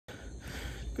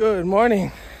Good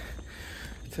morning.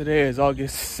 Today is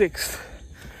August 6th.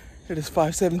 It is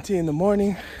 5:17 in the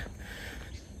morning.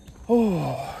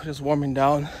 Oh, just warming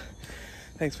down.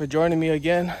 Thanks for joining me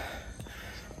again.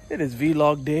 It is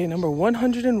vlog day number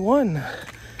 101.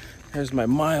 There's my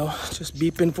mile just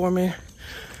beeping for me,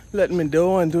 letting me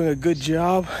know I'm doing a good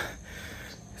job.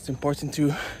 It's important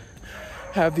to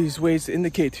have these ways to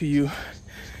indicate to you,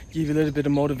 give you a little bit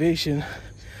of motivation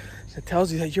that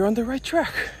tells you that you're on the right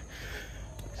track.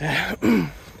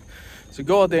 So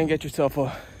go out there and get yourself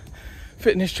a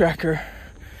fitness tracker.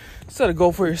 Set a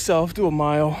goal for yourself. Do a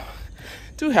mile,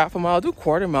 do half a mile, do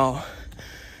quarter mile.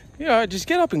 You know, just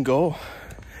get up and go.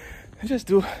 And just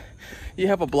do. You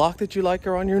have a block that you like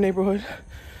around your neighborhood?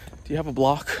 Do you have a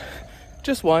block?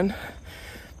 Just one.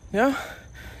 Yeah?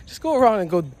 Just go around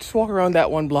and just walk around that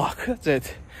one block. That's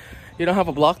it. You don't have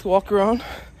a block to walk around?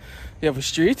 You have a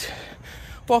street?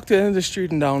 Walk to the end of the street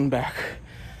and down and back.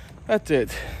 That's it.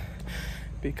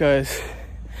 Because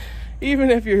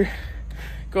even if you're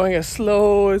going as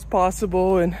slow as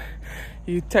possible and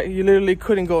you literally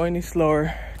couldn't go any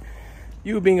slower,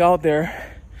 you being out there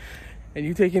and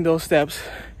you taking those steps,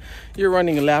 you're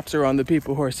running laps around the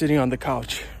people who are sitting on the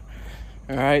couch.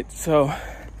 All right, so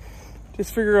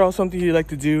just figure out something you like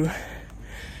to do.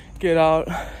 Get out,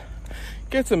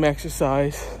 get some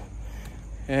exercise,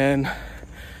 and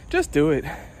just do it.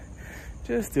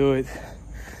 Just do it.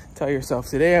 Tell yourself,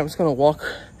 today I'm just gonna walk,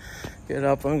 get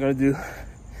up, I'm gonna do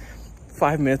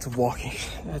 5 minutes of walking.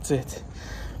 That's it.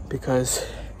 Because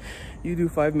you do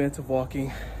 5 minutes of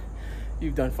walking,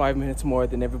 you've done 5 minutes more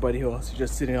than everybody else who's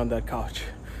just sitting on that couch.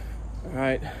 All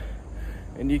right,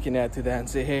 and you can add to that and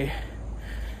say, hey,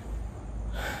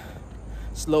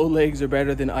 slow legs are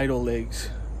better than idle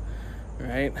legs. All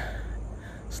right,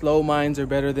 slow minds are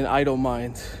better than idle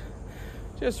minds.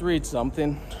 Just read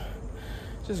something,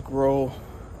 just grow.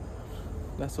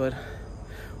 That's what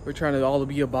we're trying to all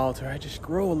be about, right? Just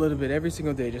grow a little bit every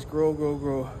single day. Just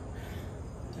grow.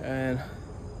 And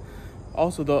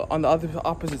also on the other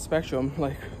opposite spectrum,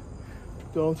 like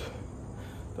don't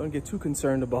get too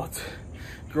concerned about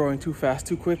growing too fast,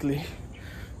 too quickly,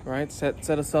 right? Set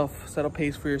a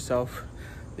pace for yourself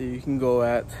that you can go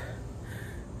at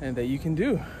and that you can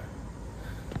do.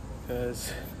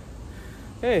 Because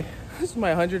hey, this is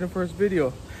my 101st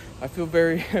video. I feel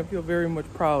very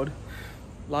much proud.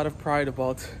 A lot of pride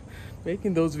about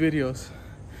making those videos.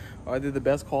 Are they the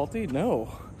best quality? No.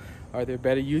 Are there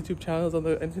better YouTube channels on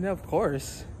the internet? Of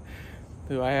course.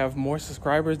 Do I have more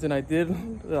subscribers than I did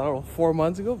 4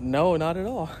 months ago? No, not at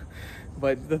all.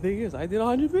 But the thing is, I did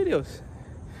 100 videos.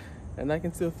 And I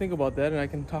can still think about that, and I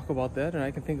can talk about that, and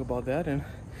I can think about that, and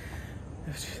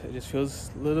it just feels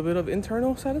a little bit of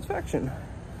internal satisfaction.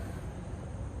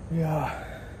 Yeah.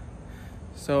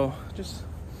 So just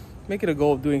make it a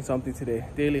goal of doing something today.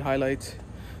 Daily highlights,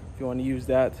 if you want to use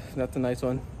that, that's a nice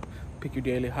one. Pick your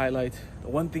daily highlight, the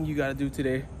one thing you got to do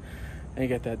today, and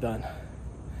get that done.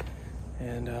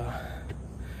 And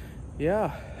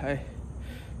yeah,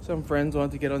 some friends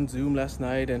wanted to get on Zoom last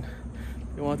night and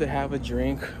they wanted to have a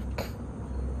drink.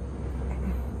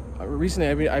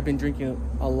 Recently I've been drinking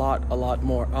a lot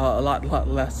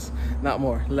less, not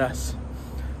more, less.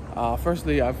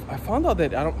 Firstly, I found out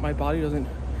that my body doesn't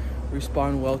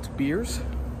respond well to beers.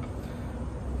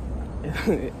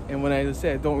 And when I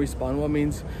say I don't respond well, it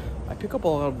means I pick up a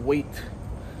lot of weight,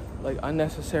 like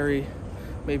unnecessary,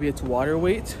 maybe it's water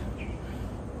weight.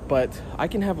 But I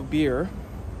can have a beer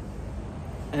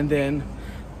and then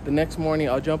the next morning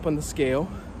I'll jump on the scale.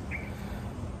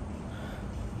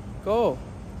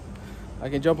 I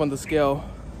can jump on the scale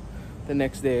the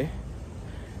next day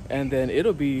and then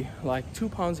it'll be like 2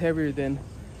 pounds heavier than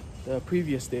the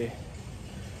previous day.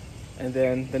 And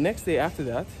then the next day after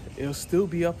that, it'll still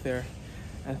be up there.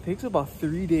 And it takes about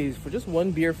 3 days for just one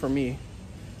beer for me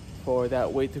for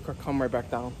that weight to come right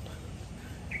back down.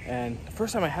 And the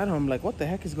first time I had it, I'm like, what the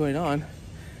heck is going on?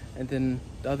 And then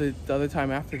the other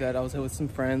time after that, I was with some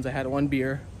friends. I had one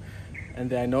beer. And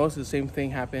then I noticed the same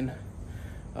thing happened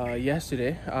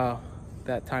yesterday,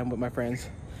 that time with my friends,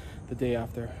 the day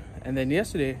after. And then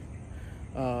yesterday,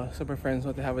 some of my friends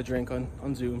wanted to have a drink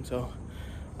on Zoom. So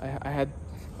I had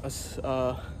a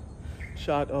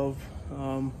shot of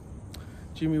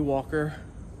Jimmy Walker.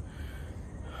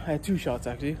 I had 2 shots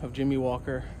actually of Jimmy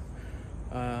Walker,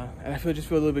 and I just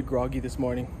feel a little bit groggy this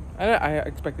morning. I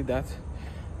expected that.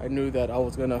 I knew that I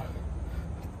was gonna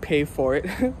pay for it.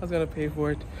 I was gonna pay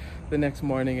for it the next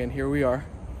morning, and here we are.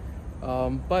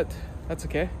 But that's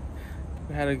okay.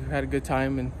 We had a good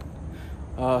time, and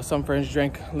some friends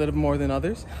drank a little more than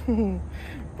others,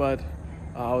 but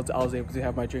I was able to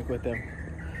have my drink with them.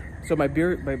 So my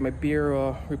beer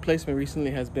replacement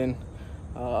recently has been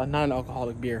a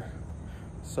non-alcoholic beer.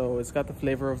 So it's got the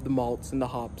flavor of the malts and the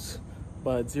hops,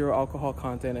 but 0 alcohol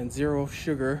content and 0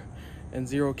 sugar and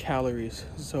 0 calories.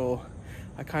 So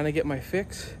I kind of get my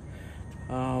fix.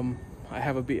 I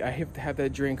have to have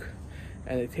that drink,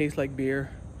 and it tastes like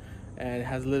beer, and it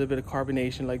has a little bit of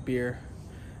carbonation like beer,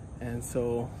 and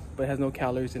so, but it has no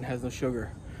calories and has no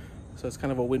sugar. So it's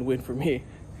kind of a win-win for me.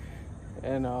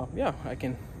 And yeah, I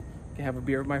can have a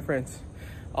beer with my friends.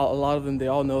 A lot of them, they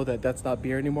all know that that's not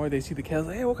beer anymore. They see the cans,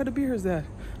 like, hey, what kind of beer is that?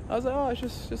 I was like, oh,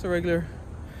 it's just a regular,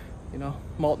 you know,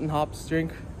 malt and hops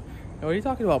drink. And what are you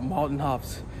talking about, malt and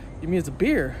hops? You mean it's a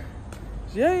beer?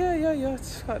 Yeah.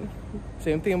 It's got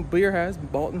same thing beer has,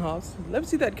 malt and hops. Let me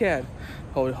see that can.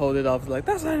 Hold it up. Like,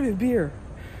 that's not even beer.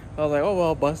 I was like, oh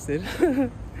well, busted.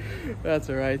 That's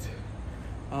all right.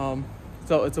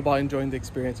 So it's about enjoying the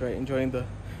experience, right? Enjoying the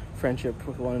friendship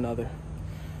with one another.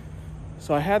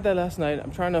 So I had that last night.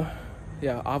 I'm trying to,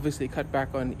 obviously cut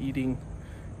back on eating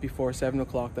before 7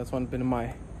 o'clock. That's one of been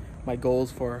my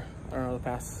goals for, I don't know, the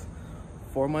past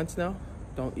 4 months now.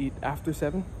 Don't eat after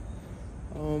 7.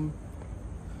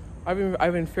 I've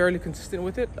been fairly consistent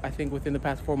with it. I think within the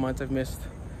past 4 months, I've missed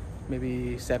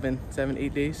maybe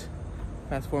 8 days,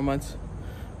 past 4 months.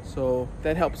 So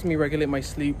that helps me regulate my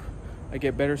sleep. I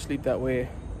get better sleep that way,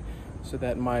 so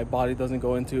that my body doesn't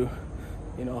go into,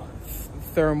 you know,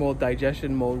 thermal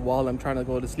digestion mode while I'm trying to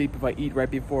go to sleep. If I eat right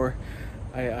before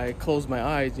I close my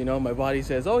eyes, you know, my body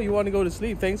says, oh, you want to go to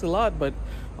sleep, thanks a lot, but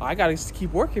I gotta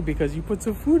keep working because you put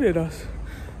some food in us.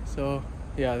 So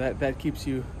yeah, that keeps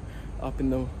you up in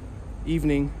the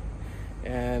evening.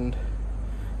 And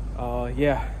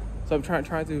yeah, so I'm trying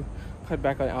to cut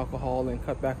back on alcohol and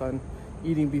cut back on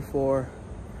eating before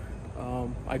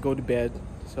I go to bed.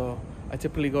 So I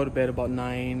typically go to bed about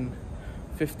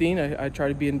 9:15. I try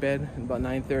to be in bed, and about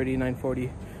 9:30,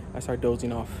 9:40 I start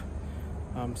dozing off.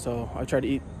 So I try to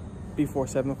eat before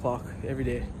 7 o'clock every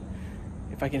day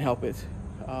if I can help it.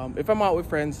 If I'm out with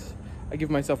friends, I give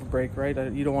myself a break, right?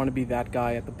 You don't want to be that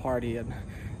guy at the party and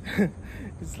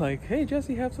it's like, hey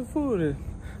Jesse, have some food, and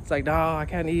it's like, no, I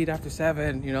can't eat after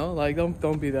 7, you know. Like,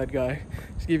 don't be that guy.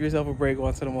 Just give yourself a break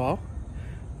once in a while.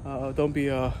 Don't be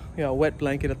a wet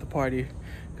blanket at the party,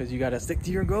 because you gotta stick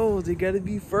to your goals. You gotta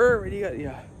be firm, and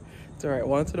it's all right.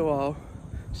 Once in a while,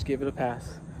 just give it a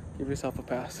pass. Give yourself a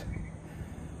pass.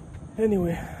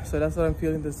 Anyway, so that's what I'm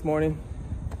feeling this morning.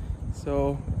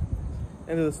 So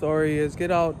end of the story is,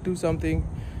 get out, do something,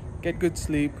 get good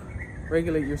sleep,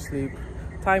 regulate your sleep,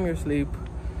 time your sleep.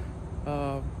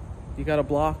 You got a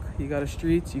block, you got a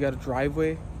street, you got a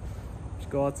driveway. Just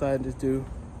go outside and just do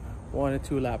 1 or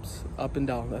 2 laps up and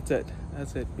down. That's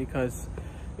it. Because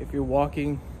if you're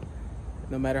walking,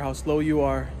 no matter how slow you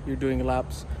are, you're doing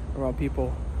laps around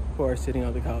people who are sitting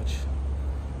on the couch.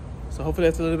 So hopefully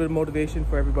that's a little bit of motivation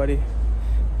for everybody.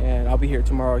 And I'll be here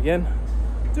tomorrow again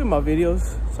doing my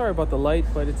videos. Sorry about the light,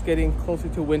 but it's getting closer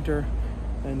to winter,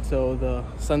 and so the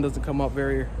sun doesn't come up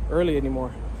very early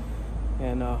anymore.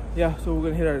 And yeah, so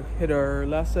we're gonna hit our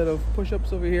last set of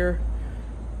push-ups over here.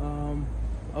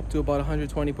 Up to about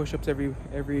 120 push-ups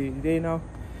every day now.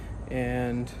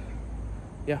 And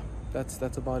yeah,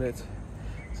 that's about it.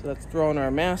 So let's throw on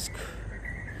our mask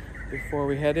before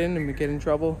we head in and we get in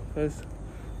trouble, because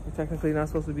we're technically not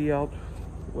supposed to be out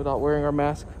without wearing our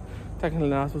mask. Technically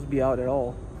not supposed to be out at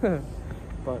all.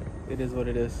 But it is what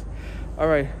it is. All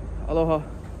right, aloha.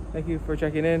 Thank you for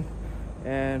checking in,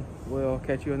 and we'll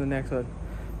catch you in the next one.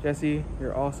 Jesse,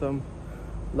 you're awesome.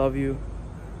 Love you.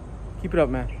 Keep it up,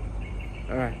 man.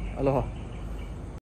 All right, aloha.